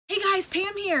guys,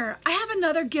 Pam here. I have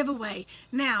another giveaway.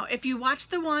 Now, if you watched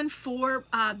the one for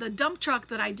the dump truck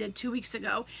that I did 2 weeks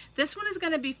ago, this one is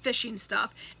going to be fishing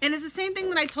stuff. And it's the same thing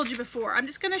that I told you before. I'm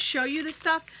just going to show you the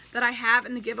stuff that I have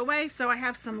in the giveaway. So I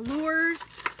have some lures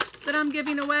that I'm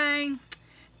giving away.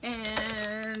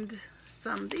 And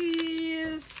some of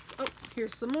these. Oh,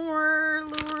 here's some more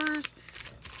lures.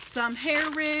 Some hair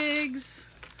rigs.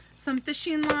 Some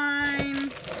fishing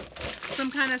line. Some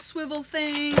kind of swivel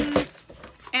things.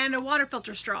 And a water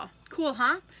filter straw. Cool,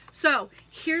 huh? So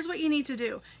here's what you need to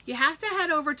do. You have to head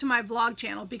over to my vlog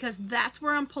channel because that's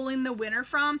where I'm pulling the winner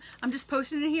from. I'm just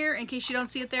posting it here in case you don't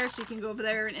see it there, so you can go over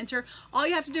there and enter. All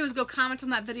you have to do is go comment on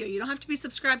that video. You don't have to be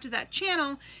subscribed to that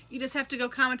channel. You just have to go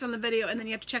comment on the video, and then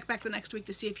you have to check back the next week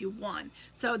to see if you won.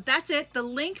 So that's it. The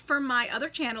link for my other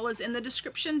channel is in the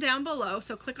description down below.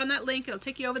 So click on that link. It'll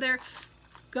take you over there.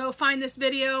 Go find this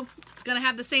video. It's going to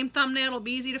have the same thumbnail. It'll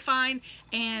be easy to find.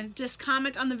 And just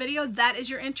comment on the video. That is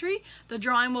your entry. The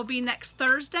drawing will be next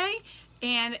Thursday.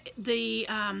 And the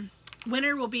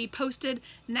winner will be posted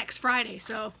next Friday.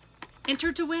 So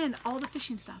enter to win all the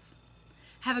fishing stuff.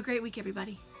 Have a great week,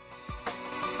 everybody.